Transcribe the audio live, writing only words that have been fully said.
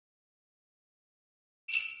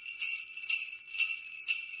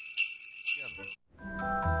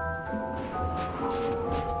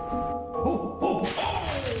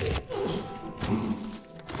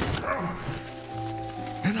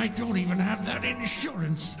I don't even have that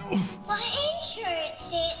insurance. What insurance,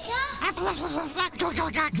 Santa?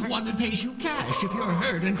 The one that pays you cash if you're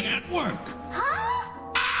hurt and can't work. Huh?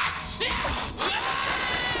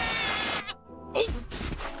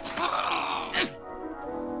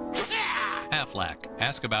 Aflac.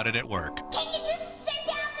 Ask about it at work. Can you just send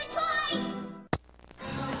down the toys?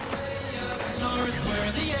 North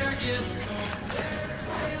where the air gets cold.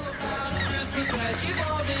 Tale about Christmas that you've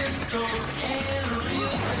all been told. And a real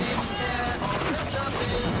thing that all dressed up in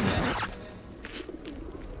red.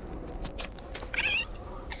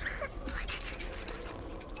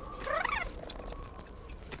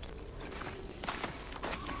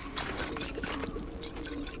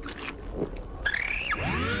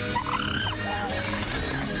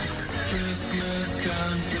 Christmas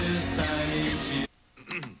comes this time each year.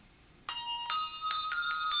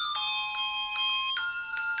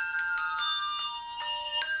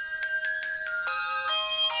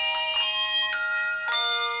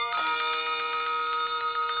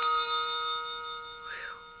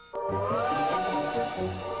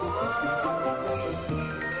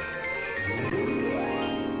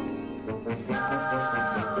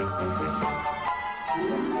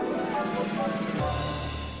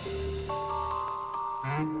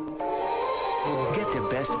 Get to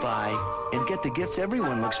Best Buy and get the gifts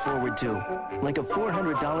everyone looks forward to. Like a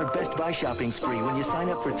 $400 Best Buy shopping spree when you sign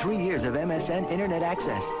up for 3 years of MSN Internet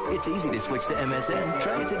access. It's easy to switch to MSN.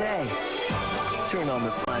 Try it today. Turn on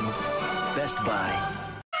the fun. Best Buy.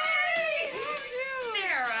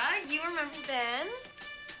 Sarah, you remember Ben?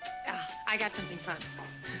 Oh, I got something fun.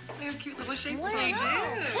 They have cute little shapes. Wow, They do.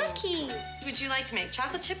 cookies. Would you like to make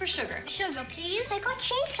chocolate chip or sugar? Sugar, please. I got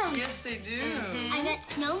shapes on. Yes, they do. I got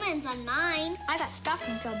snowmans on mine. I got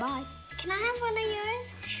stockings on mine. Can I have one of yours?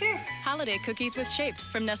 Sure. Holiday cookies with shapes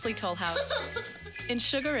from Nestle Toll House. In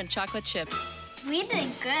sugar and chocolate chip. We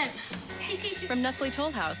did good. From Nestle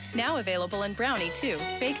Toll House, now available in brownie, too.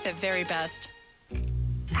 Bake the very best.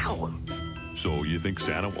 Ow. So you think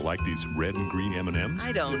Santa will like these red and green M&Ms?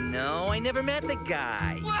 I don't know. I never met the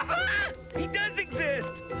guy. He does exist.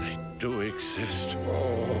 They do exist.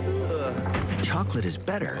 Oh. Chocolate is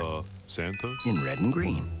better Santa? in red and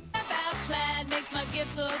green. About plaid makes my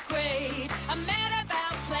gifts look great. I'm mad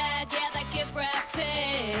about plaid, yeah, that gift wrap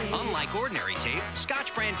tape. Unlike ordinary tape,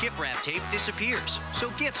 Scotch brand gift wrap tape disappears,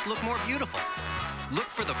 so gifts look more beautiful. Look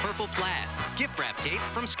for the purple plaid, gift wrap tape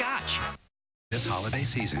from Scotch. This holiday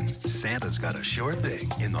season, Santa's got a sure thing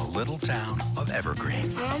in the little town of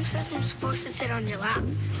Evergreen. Mom says I'm supposed to sit on your lap.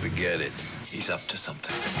 Forget it. He's up to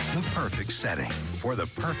something. The perfect setting for the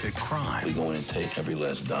perfect crime. We go in and take every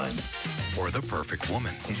last dime. For the perfect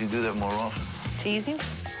woman. You should do that more often. Tease you?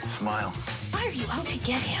 Smile. Why are you out to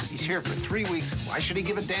get him? He's here for 3 weeks. Why should he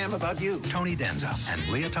give a damn about you? Tony Danza and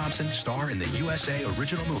Leah Thompson star in the USA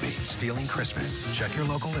original movie, Stealing Christmas. Check your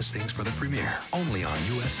local listings for the premiere. Only on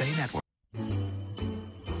USA Network.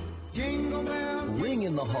 Ring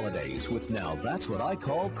in the holidays with Now That's What I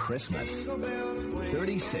Call Christmas.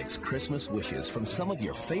 36 Christmas wishes from some of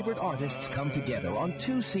your favorite artists come together on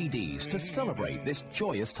 2 CDs to celebrate this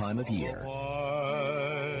joyous time of year.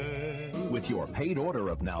 With your paid order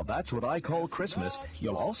of Now That's What I Call Christmas,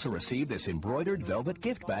 you'll also receive this embroidered velvet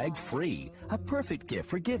gift bag free. A perfect gift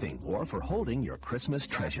for giving or for holding your Christmas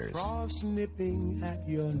treasures. Frost nipping at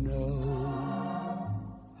your nose.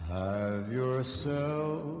 Have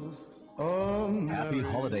yourself a Happy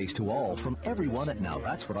holidays to all from everyone at Now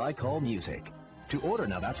That's What I Call Music. To order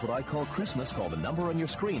Now That's What I Call Christmas, call the number on your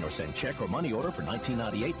screen or send check or money order for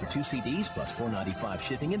 $19.98 for 2 CDs plus $4.95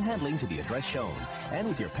 shipping and handling to the address shown. And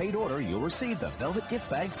with your paid order, you'll receive the velvet gift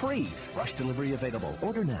bag free. Rush delivery available.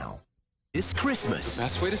 Order now. This Christmas. The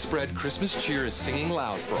best way to spread Christmas cheer is singing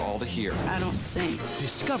loud for all to hear. I don't sing.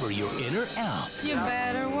 Discover your inner elf. You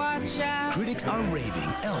better watch out. Critics are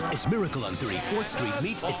raving. Elf is Miracle on 34th Street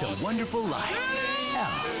meets It's a Wonderful Life.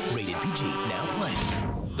 Elf. Rated PG. Now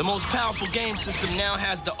playing. The most powerful game system now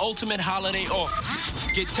has the ultimate holiday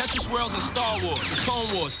offer. Get Tetris Worlds and Star Wars, and Clone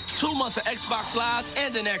Wars, 2 months of Xbox Live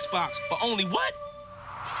and an Xbox for only what?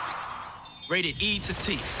 Rated E to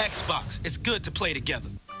T. Xbox. It's good to play together.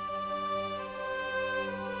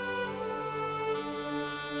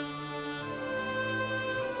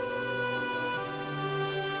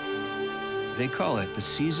 They call it the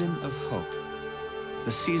season of hope,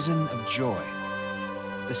 the season of joy,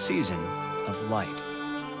 the season of light.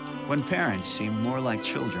 When parents seem more like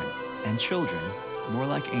children, and children more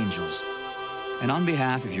like angels. And on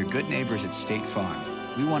behalf of your good neighbors at State Farm,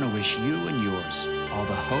 we want to wish you and yours all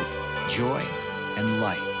the hope, joy, and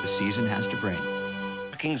light the season has to bring.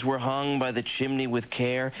 Stockings were hung by the chimney with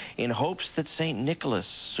care in hopes that St. Nicholas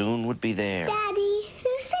soon would be there. Daddy, who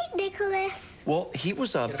Well, he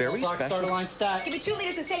was a very special... Starter line stack. Give me 2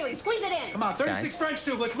 liters of saline. Squeeze it in. Come on, 36 Guys. French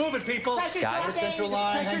tube. Let's move it, people. Pressure's Guys. dropping. Central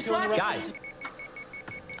line. Pressure's Hang to on the dropping. Guys,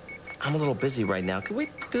 I'm a little busy right now. Can we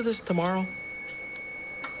do this tomorrow?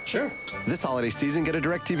 Sure. This holiday season, get a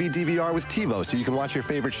DirecTV DVR with TiVo so you can watch your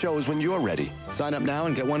favorite shows when you're ready. Sign up now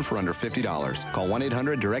and get one for under $50. Call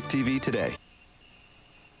 1-800-DirecTV today.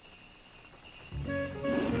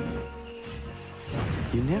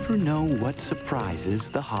 You never know what surprises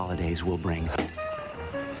the holidays will bring.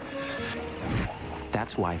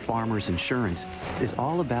 That's why Farmers Insurance is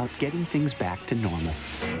all about getting things back to normal.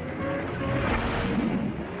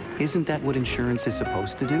 Isn't that what insurance is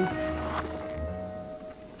supposed to do?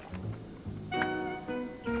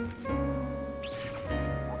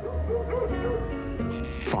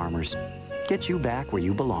 Farmers, get you back where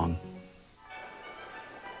you belong.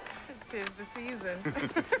 Tis the season.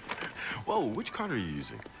 Whoa, which card are you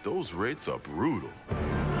using? Those rates are brutal.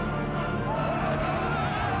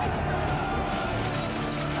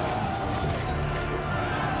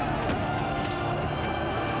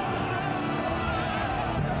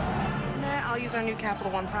 Nah, I'll use our new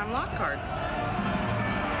Capital One Prime Lock card.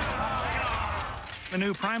 The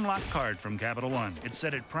new Prime Lock card from Capital One. It's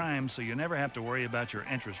set at Prime, so you never have to worry about your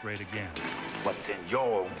interest rate again. What's in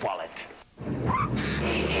your wallet?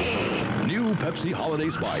 New Pepsi Holiday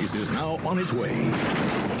Spice is now on its way.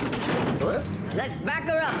 Whoops. Let's back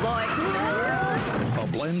her up, boy. A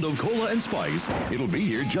blend of cola and spice. It'll be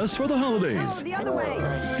here just for the holidays. No, the other way.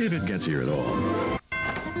 If it gets here at all.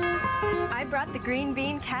 I brought the green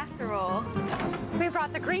bean casserole. We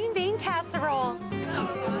brought the green bean casserole.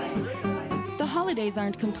 The holidays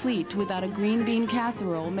aren't complete without a green bean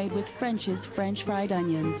casserole made with French's French fried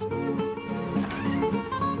onions.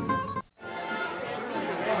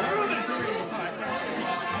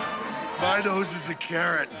 My nose is a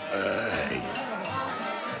carrot.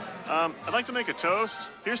 I'd like to make a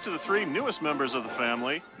toast. Here's to the 3 newest members of the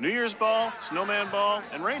family: New Year's Ball, Snowman Ball,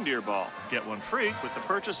 and Reindeer Ball. Get one free with the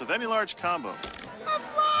purchase of any large combo. I'm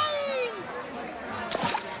flying!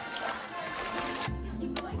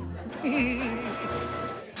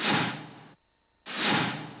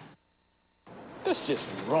 That's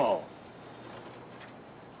just wrong.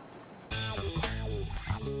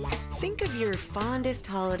 Think of your fondest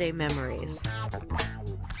holiday memories.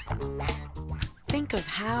 Think of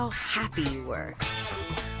how happy you were,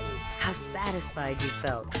 how satisfied you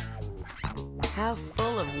felt, how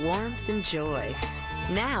full of warmth and joy.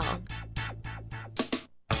 Now,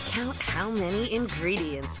 count how many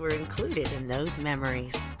ingredients were included in those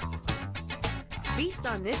memories. Feast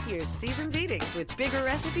on this year's Season's Eatings with bigger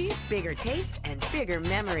recipes, bigger tastes, and bigger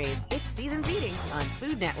memories. It's Season's Eatings on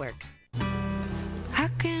Food Network. How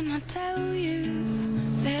can I tell you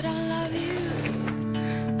that I love you?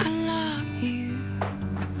 I love you.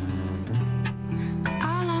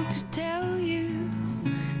 I long to tell you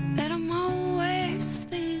that I'm always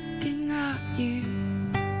thinking of you.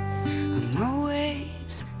 I'm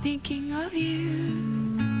always thinking of you.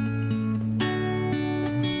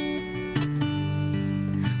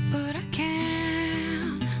 But I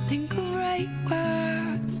can't think of right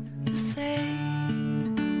words to say.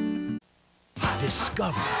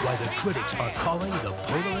 Discover why the critics are calling the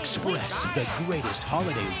Polar Express the greatest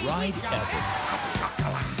holiday ride ever.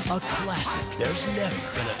 A classic. There's never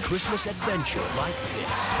been a Christmas adventure like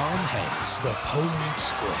this. Tom Hanks, The Polar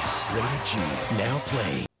Express. Rated G. Now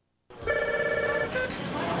playing.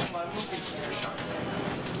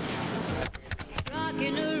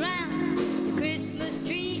 Rocking around the Christmas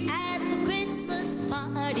tree at the Christmas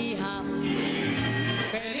party hop.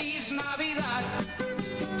 Feliz Navidad.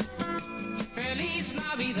 Feliz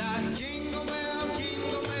Navidad. Jingle bell,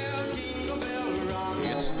 jingle bell, jingle bell rock.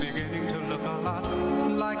 It's beginning to look a lot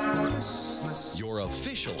like Christmas. Your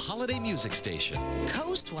official holiday music station.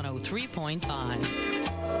 Coast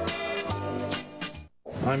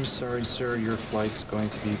 103.5. I'm sorry, sir. Your flight's going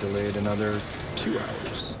to be delayed another 2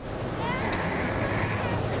 hours.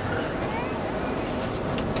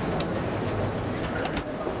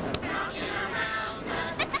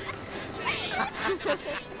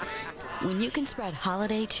 When you can spread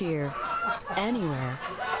holiday cheer anywhere,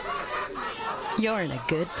 you're in a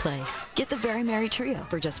good place. Get the Very Merry Trio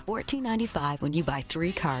for just $14.95 when you buy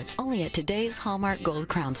 3 cards. Only at today's Hallmark Gold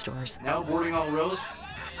Crown stores. Now boarding all rows.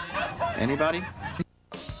 Anybody?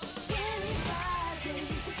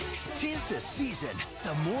 Tis the season.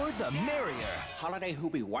 The more, the merrier. Holiday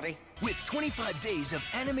hoopy whatty? With 25 days of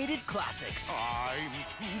animated classics. I'm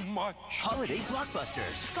too much. Holiday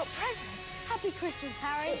blockbusters. Got presents. Happy Christmas,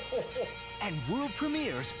 Harry. And world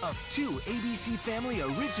premieres of 2 ABC Family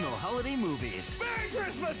original holiday movies. Merry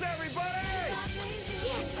Christmas, everybody!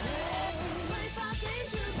 Yes.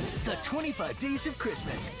 The 25 Days of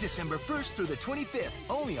Christmas, December 1st through the 25th,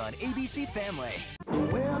 only on ABC Family. The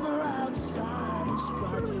weather outside is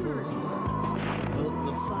frightful, but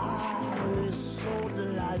the fire is so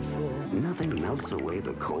delightful. Nothing melts away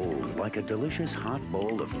the cold like a delicious hot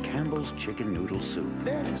bowl of Campbell's chicken noodle soup.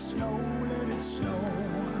 Then it snows.